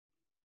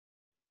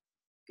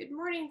Good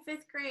morning,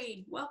 fifth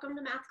grade. Welcome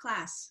to math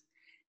class.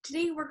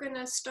 Today we're going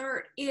to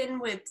start in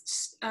with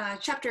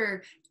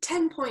chapter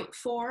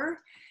 10.4,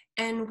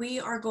 and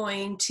we are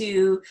going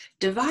to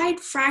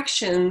divide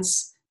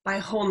fractions by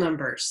whole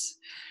numbers.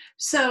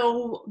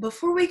 So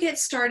before we get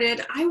started,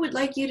 I would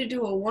like you to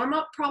do a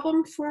warm-up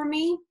problem for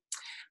me.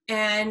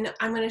 And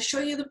I'm going to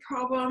show you the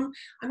problem.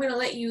 I'm going to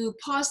let you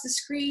pause the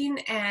screen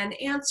and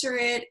answer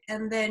it,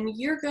 and then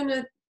you're going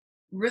to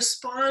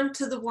respond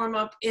to the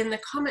warm-up in the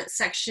comment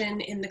section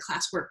in the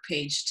classwork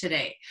page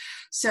today.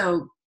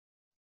 So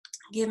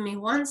give me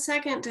 1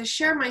 second to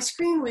share my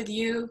screen with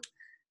you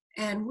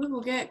and we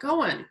will get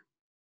going.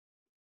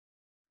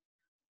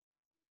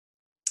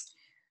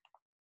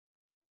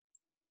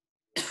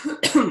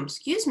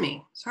 Excuse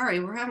me, sorry,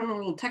 we're having a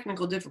little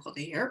technical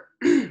difficulty here.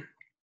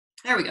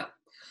 There we go.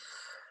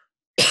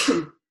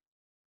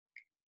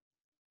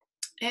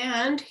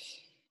 And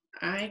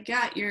I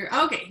got your,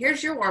 okay,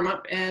 here's your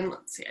warm-up, and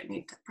let's see, I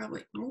need to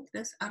probably move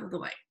this out of the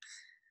way.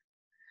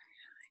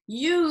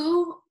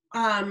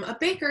 A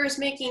baker is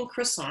making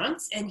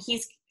croissants, and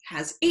he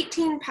has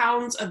 18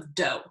 pounds of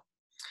dough.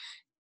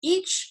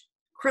 Each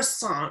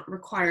croissant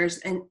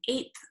requires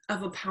 1/8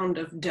 of a pound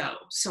of dough.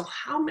 So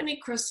how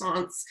many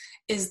croissants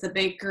is the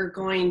baker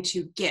going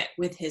to get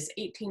with his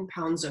 18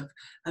 pounds of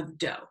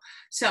dough?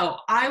 So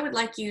I would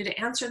like you to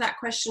answer that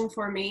question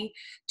for me.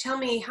 Tell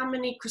me how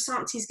many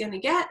croissants he's going to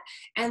get.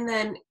 And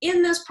then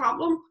in this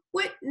problem,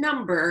 what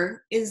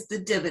number is the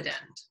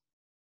dividend?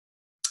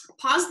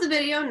 Pause the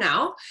video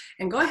now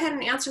and go ahead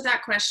and answer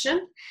that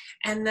question.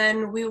 And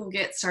then we will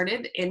get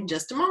started in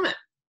just a moment.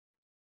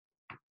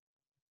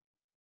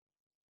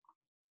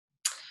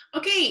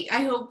 Okay,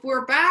 I hope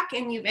we're back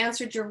and you've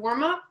answered your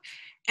warm-up.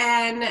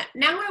 And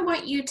now I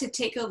want you to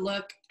take a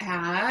look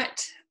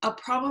at a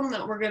problem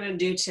that we're going to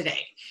do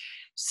today.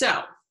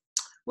 So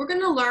we're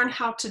going to learn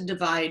how to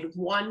divide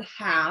we're going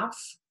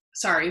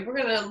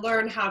to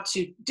learn how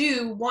to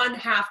do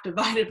 1/2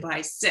 divided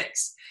by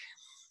 6.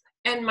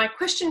 And my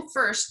question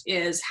first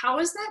is, how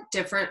is that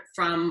different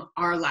from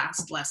our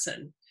last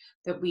lesson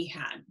that we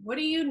had? What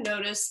do you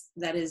notice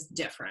that is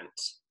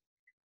different?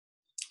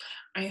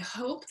 I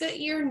hope that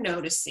you're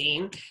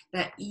noticing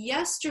that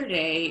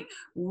yesterday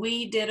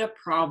we did a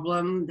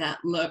problem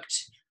that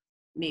looked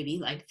maybe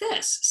like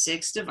this,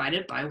 6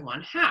 divided by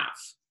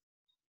 1/2.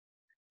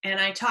 And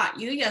I taught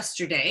you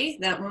yesterday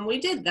that when we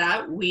did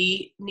that,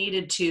 we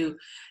needed to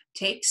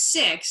take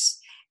 6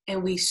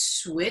 and we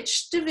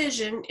switched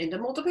division into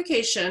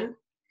multiplication,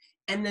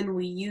 and then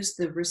we used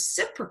the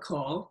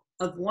reciprocal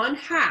of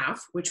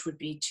 1/2, which would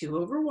be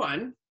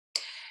 2/1.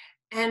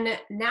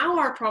 And now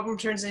our problem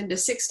turns into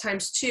 6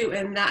 times 2,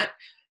 and that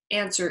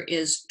answer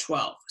is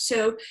 12.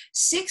 So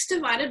 6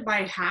 divided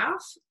by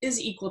 1/2 is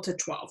equal to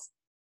 12.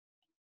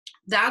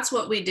 That's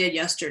what we did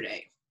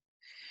yesterday.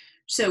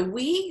 So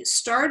we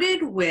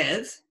started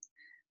with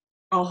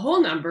a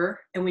whole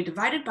number and we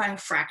divided by a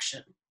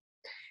fraction.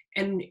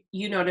 And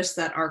you notice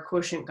that our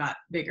quotient got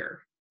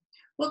bigger.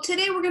 Well,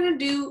 today we're going to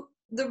do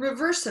the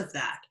reverse of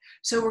that.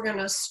 So we're going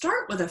to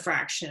start with a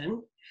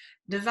fraction,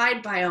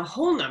 divide by a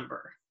whole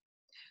number.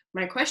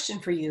 My question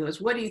for you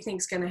is, what do you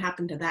think is going to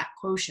happen to that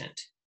quotient?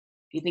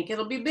 Do you think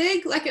it'll be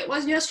big like it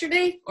was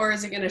yesterday, or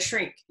is it going to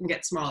shrink and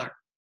get smaller?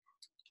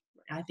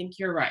 I think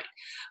you're right.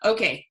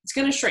 Okay, it's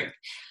going to shrink.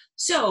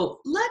 So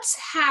let's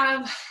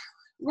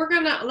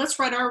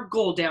write our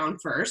goal down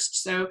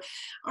first. So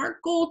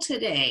our goal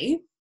today,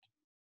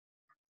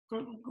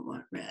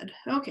 what red?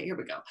 Okay, here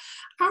we go.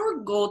 Our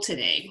goal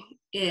today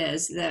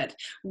is that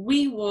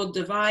we will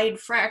divide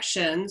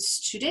fractions.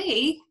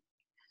 Today,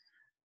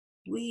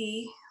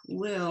 we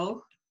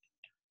will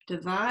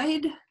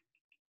divide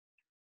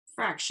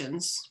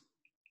fractions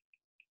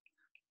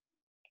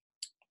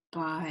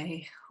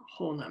by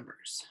whole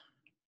numbers.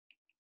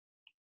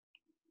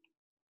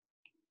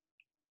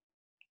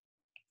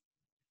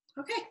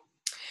 Okay,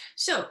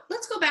 so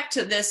let's go back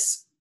to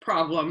this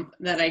problem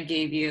that I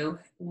gave you,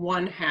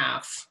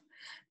 1/2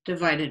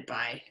 divided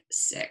by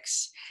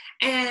 6.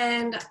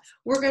 And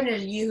we're going to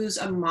use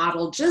a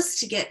model just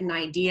to get an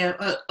idea,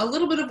 a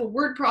little bit of a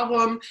word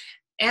problem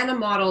and a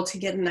model to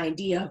get an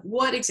idea of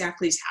what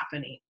exactly is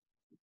happening.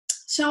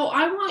 So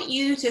I want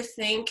you to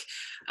think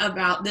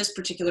about this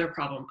particular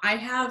problem. I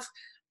have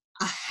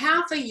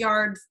 1/2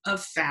 yard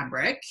of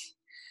fabric,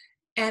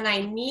 and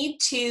I need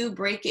to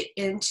break it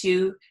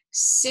into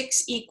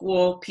 6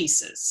 equal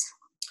pieces.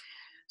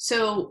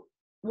 So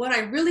what I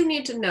really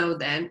need to know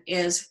then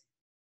is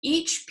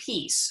each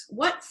piece,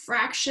 what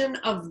fraction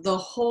of the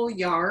whole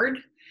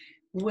yard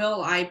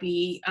will I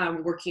be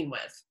working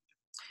with?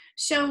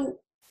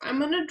 So I'm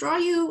going to draw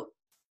you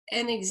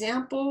an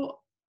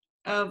example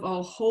of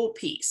a whole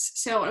piece.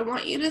 So I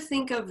want you to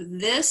think of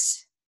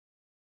this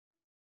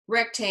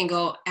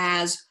rectangle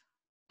as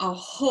a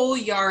whole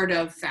yard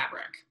of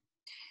fabric.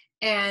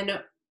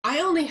 And I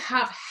only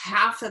have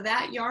 1/2 of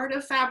that yard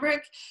of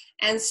fabric,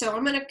 and so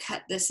I'm going to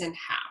cut this in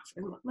half.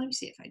 And let me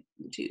see if I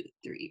 2,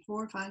 3,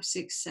 4, 5,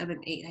 6, 7,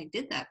 8. I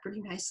did that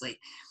pretty nicely.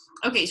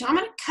 Okay, so I'm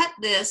going to cut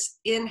this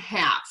in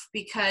half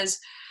because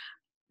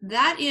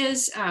that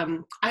is,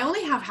 I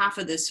only have half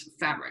of this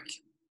fabric.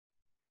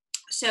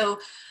 So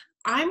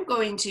I'm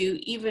going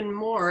to even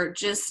more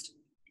just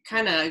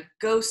kind of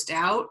ghost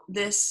out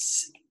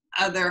this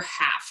other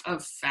half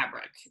of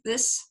fabric.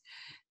 This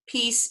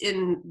piece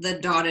in the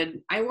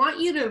dotted, I want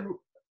you to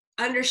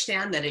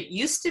understand that it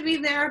used to be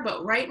there,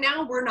 but right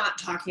now we're not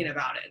talking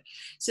about it.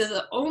 So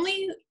the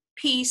only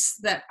piece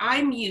that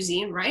I'm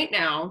using right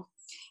now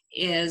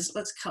is,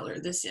 let's color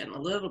this in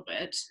a little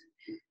bit,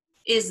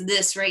 is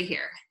this right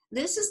here.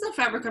 This is the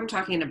fabric I'm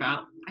talking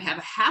about. I have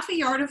a half a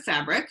yard of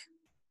fabric,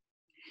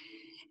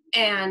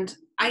 and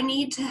I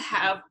need to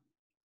have,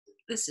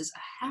 this is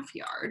a half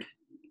yard,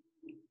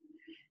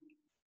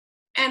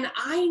 and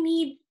I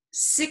need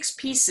 6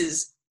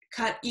 pieces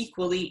cut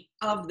equally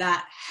of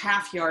that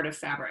half yard of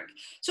fabric.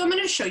 So I'm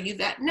going to show you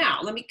that now.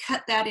 Let me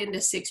cut that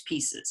into 6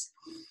 pieces.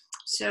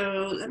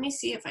 So let me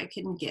see if I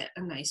can get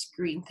a nice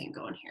green thing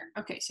going here.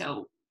 Okay,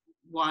 so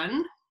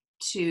 1,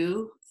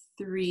 2,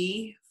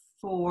 3,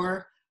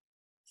 4,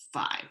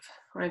 5,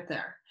 right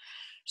there.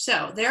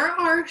 So there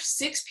are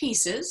 6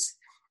 pieces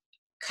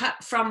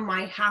cut from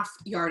my half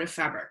yard of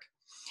fabric.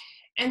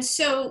 And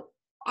so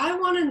I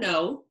want to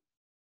know,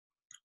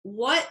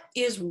 what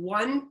is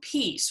one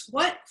piece?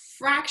 What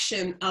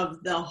fraction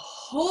of the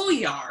whole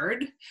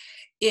yard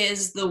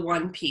is the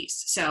one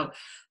piece? So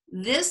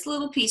this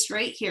little piece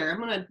right here, I'm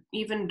going to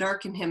even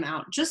darken him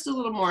out just a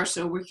little more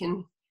so we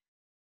can,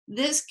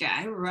 this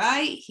guy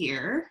right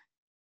here,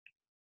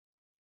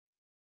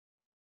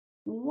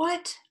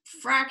 what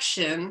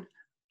fraction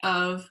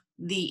of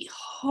the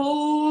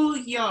whole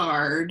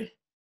yard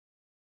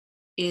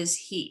is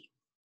he?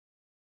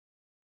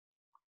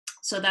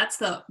 So that's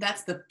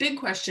the big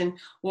question.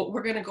 What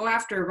we're going to go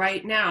after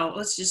right now,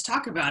 let's just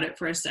talk about it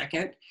for a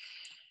second.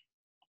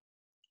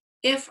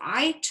 If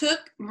I took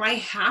my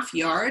half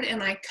yard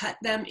and I cut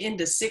them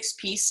into 6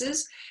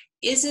 pieces,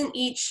 isn't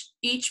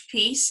each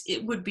piece,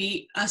 it would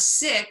be a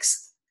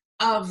 1/6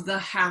 of the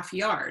half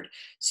yard.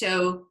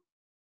 So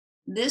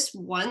this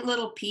one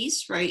little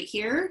piece right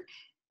here,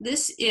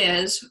 this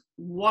is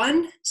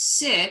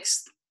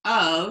 1/6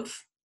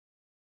 of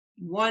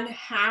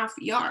 1/2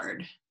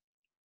 yard.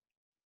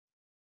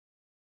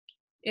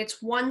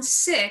 It's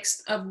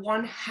 1/6 of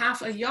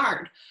 1/2 a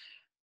yard.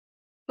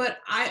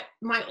 But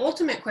my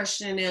ultimate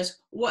question is,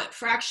 what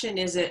fraction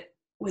is it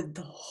with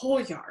the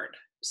whole yard?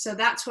 So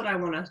that's what I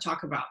want to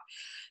talk about.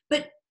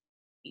 But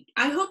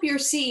I hope you're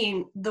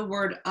seeing the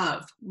word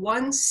of,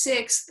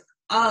 1/6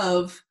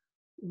 of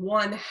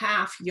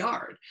 1/2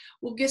 yard.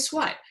 Well, guess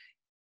what?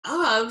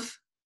 Of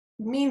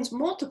means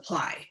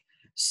multiply.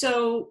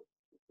 So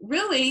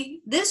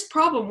really, this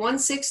problem,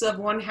 1/6 of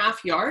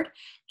 1/2 yard,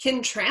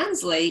 can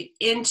translate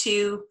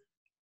into,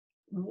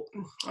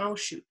 oh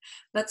shoot,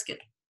 let's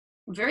get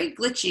very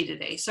glitchy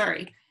today,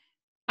 sorry.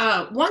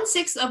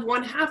 1/6 of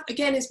 1/2,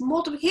 again, is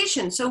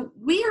multiplication. So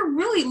we are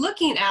really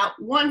looking at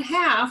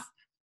 1/2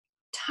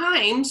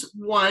 times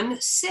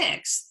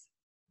 1/6.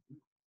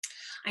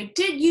 I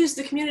did use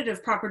the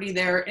commutative property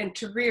there and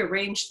to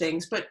rearrange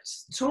things, but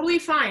totally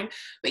fine.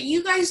 But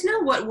you guys know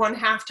what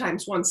 1/2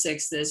 times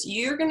 1/6 is.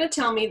 You're going to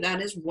tell me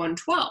that is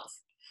 1/12.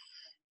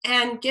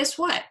 And guess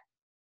what?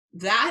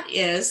 That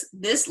is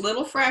this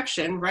little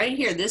fraction right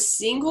here. This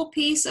single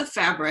piece of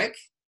fabric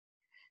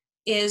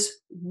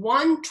is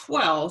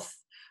 1/12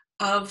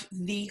 of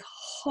the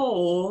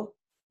whole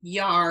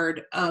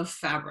yard of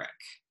fabric.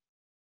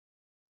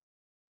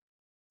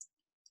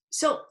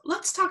 So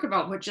let's talk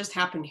about what just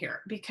happened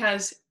here,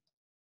 because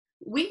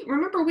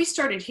remember we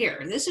started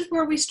here. This is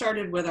where we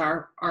started with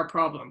our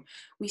problem.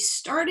 We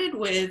started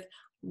with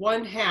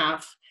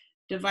 1/2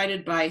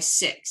 divided by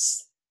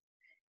 6.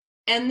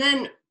 And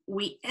then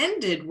we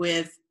ended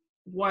with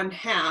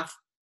 1/2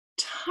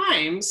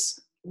 times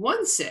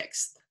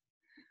 1/6.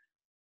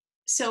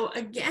 So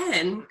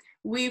again,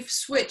 we've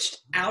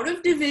switched out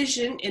of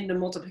division into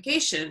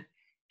multiplication,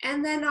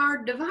 and then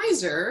our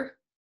divisor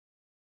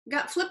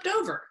got flipped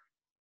over.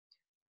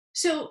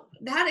 So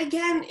that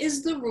again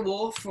is the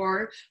rule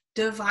for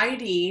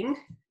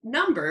dividing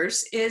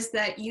numbers, is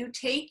that you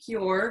take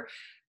your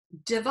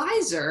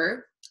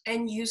divisor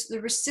and use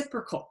the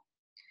reciprocal.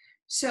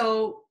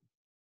 So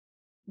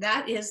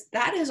that is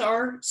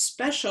our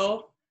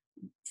special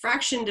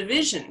fraction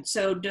division.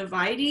 So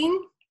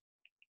dividing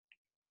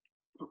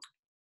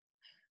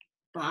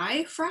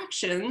by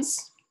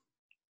fractions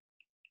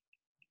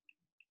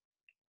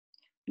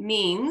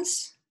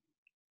means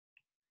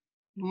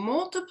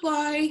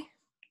multiply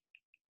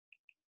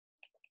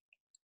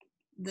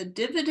the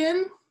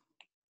dividend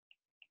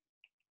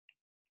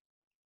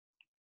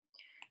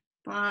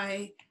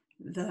by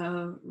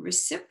the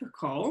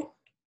reciprocal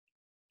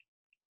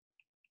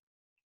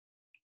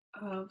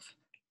of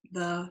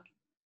the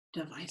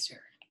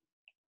divisor.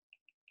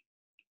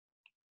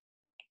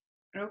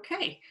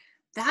 Okay,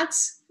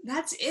 that's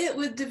it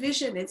with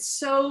division. It's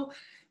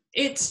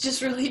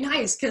just really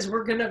nice because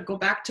we're gonna go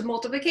back to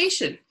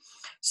multiplication.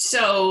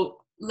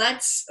 So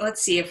let's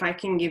see if I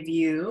can give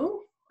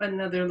you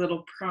another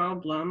little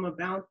problem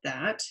about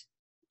that.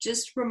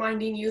 just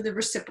reminding you the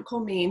reciprocal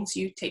means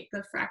you take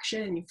the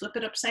fraction and you flip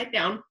it upside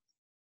down.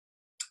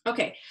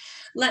 Okay,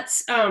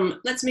 let's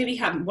maybe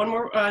have one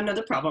more,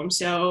 another problem.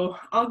 So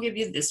I'll give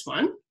you this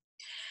one.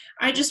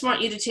 I just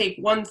want you to take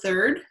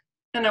 1/3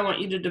 and I want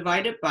you to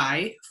divide it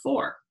by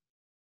 4.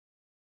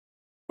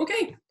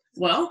 Okay,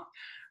 well,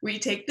 we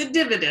take the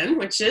dividend,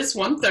 which is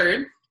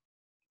 1/3.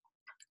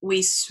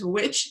 We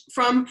switch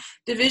from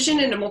division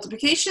into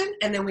multiplication,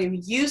 and then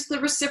we use the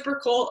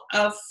reciprocal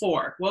of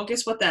 4. Well,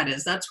 guess what that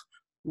is? That's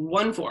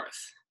 1/4.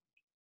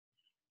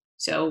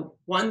 So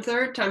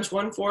 1/3 times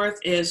 1/4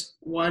 is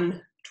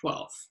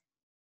 1/12.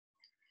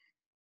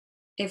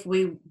 If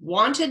we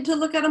wanted to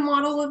look at a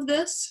model of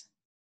this,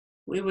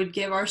 we would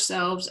give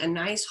ourselves a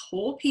nice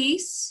whole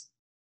piece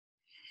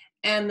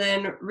and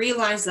then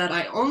realize that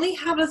I only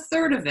have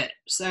 1/3 of it.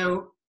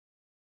 So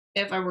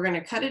if I were going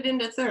to cut it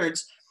into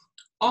thirds,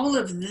 all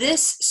of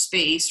this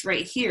space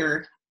right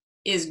here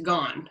is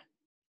gone.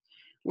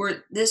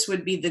 Where this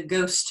would be the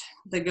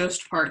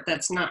ghost part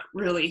that's not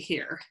really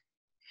here.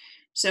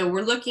 So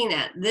we're looking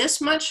at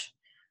this much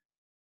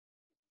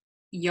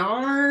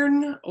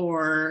yarn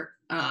or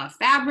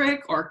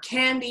fabric or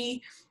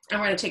candy, and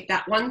we're going to take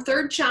that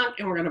 1/3 chunk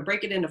and we're going to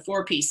break it into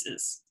 4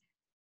 pieces.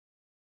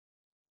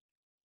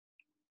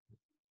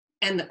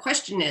 And the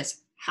question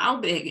is, how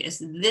big is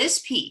this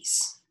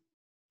piece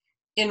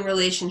in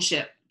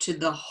relationship to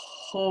the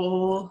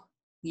whole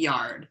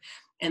yard?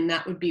 And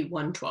that would be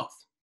 1/12.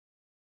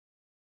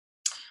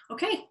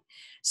 Okay,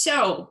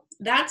 so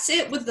that's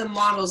it with the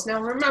models.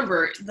 Now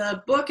remember,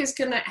 the book is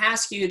going to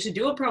ask you to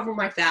do a problem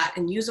like that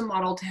and use a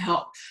model to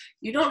help.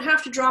 You don't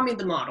have to draw me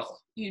the model.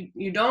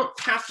 You don't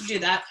have to do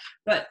that,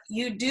 but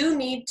you do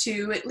need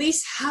to at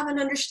least have an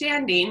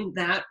understanding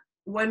that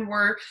when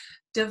we're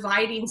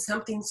dividing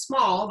something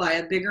small by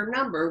a bigger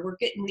number, we're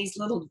getting these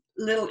little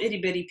itty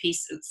bitty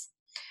pieces.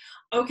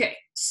 Okay,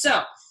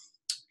 so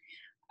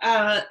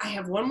I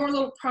have one more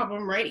little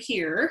problem right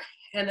here,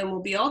 and then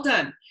we'll be all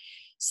done.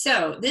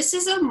 So this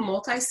is a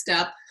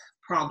multi-step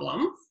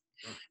problem,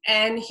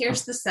 and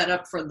here's the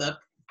setup for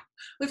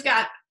we've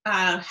got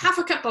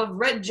 1/2 cup of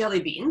red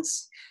jelly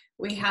beans.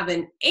 We have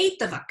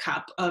 1/8 of a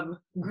cup of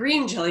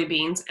green jelly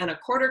beans and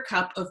 1/4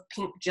 cup of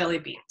pink jelly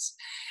beans.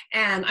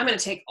 And I'm going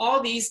to take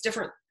all these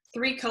different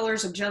 3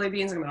 colors of jelly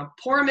beans, I'm going to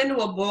pour them into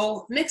a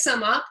bowl, mix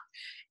them up,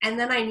 and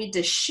then I need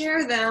to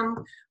share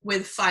them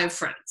with 5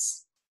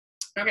 friends.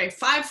 Okay,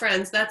 5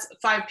 friends, that's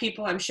 5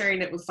 people. I'm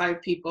sharing it with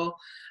 5 people.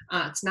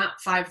 It's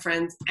not 5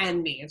 friends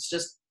and me. It's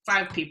just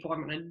 5 people.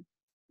 I'm going to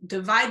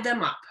divide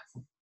them up.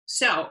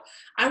 So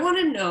I want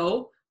to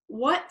know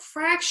what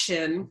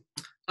fraction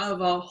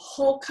of a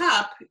whole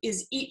cup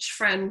is each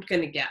friend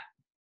going to get.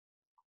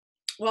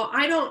 Well,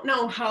 I don't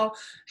know how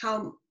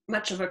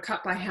much of a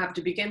cup I have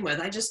to begin with.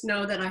 I just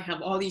know that I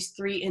have all these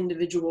 3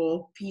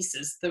 individual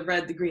pieces, the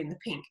red, the green, the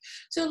pink.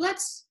 So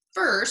let's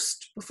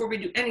first, before we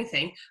do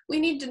anything, we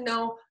need to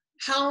know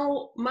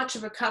how much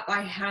of a cup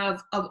I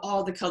have of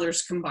all the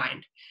colors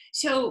combined.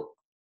 So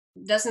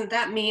doesn't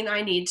that mean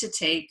I need to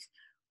take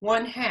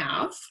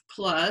 1/2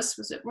 plus,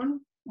 was it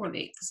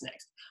 1/8 is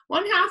next.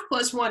 1/2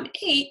 plus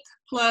 1/8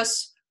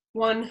 plus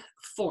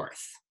 1/4.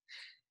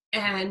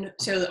 And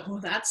so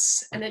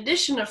that's an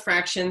addition of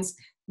fractions.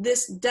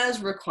 This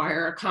does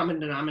require a common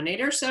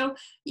denominator. So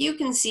you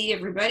can see,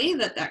 everybody,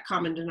 that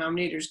common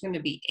denominator is going to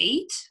be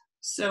 8.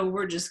 So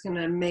we're just going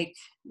to make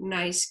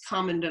nice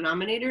common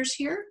denominators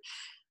here.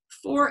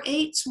 4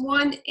 8s,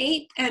 1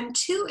 8, and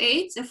 2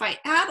 8s. If I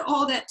add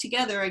all that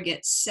together, I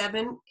get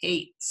 7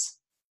 8s.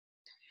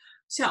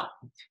 So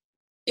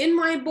in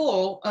my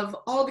bowl of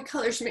all the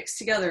colors mixed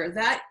together,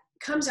 that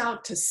comes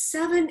out to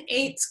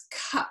 7/8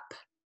 cup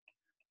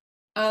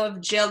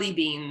of jelly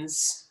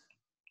beans.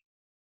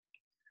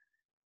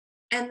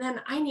 And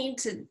then I need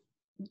to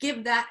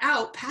give that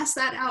out, pass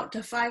that out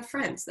to 5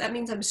 friends. That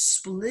means I'm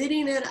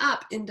splitting it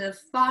up into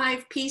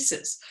 5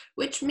 pieces,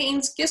 which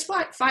means, guess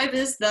what? 5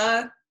 is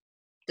the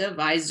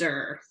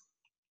divisor.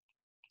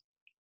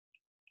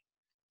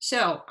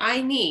 So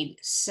I need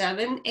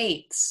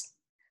 7/8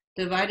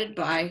 divided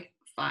by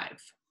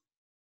 5.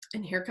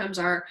 And here comes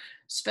our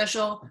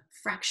special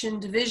fraction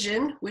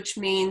division, which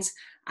means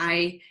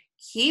I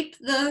keep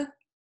the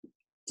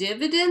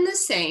dividend the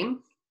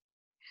same,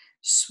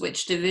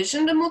 switch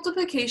division to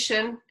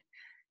multiplication,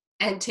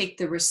 and take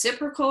the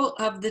reciprocal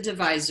of the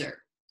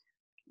divisor,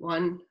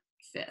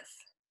 1/5.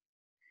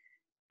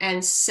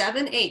 And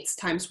 7/8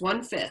 times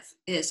 1/5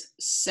 is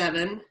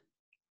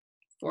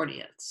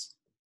 7/40.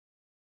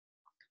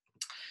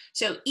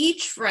 So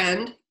each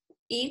friend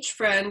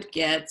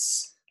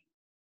gets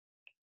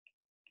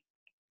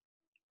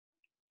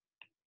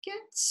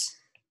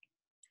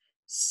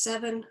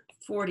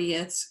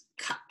 7/40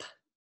 cup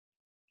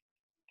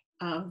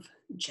of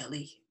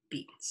jelly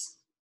beans.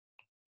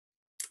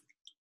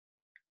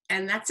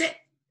 And that's it.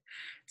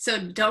 So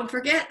don't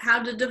forget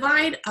how to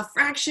divide a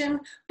fraction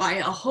by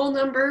a whole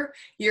number.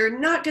 You're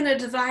not going to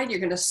divide, you're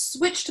going to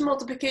switch to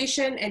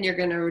multiplication, and you're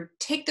going to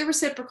take the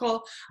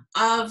reciprocal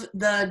of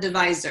the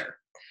divisor.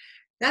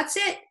 That's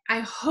it.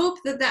 I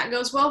hope that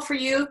goes well for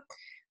you.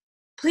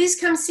 Please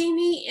come see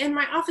me in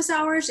my office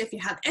hours if you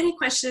have any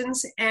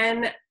questions.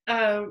 And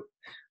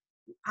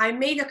I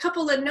made a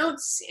couple of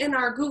notes in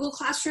our Google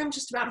Classroom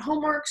just about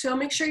homework, so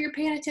make sure you're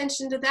paying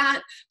attention to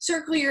that.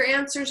 Circle your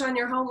answers on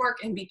your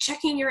homework and be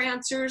checking your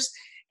answers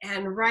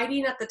and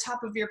writing at the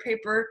top of your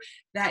paper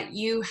that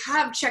you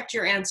have checked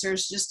your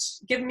answers.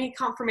 Just give me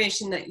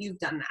confirmation that you've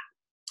done that.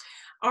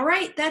 All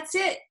right, that's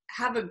it.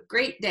 Have a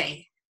great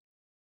day.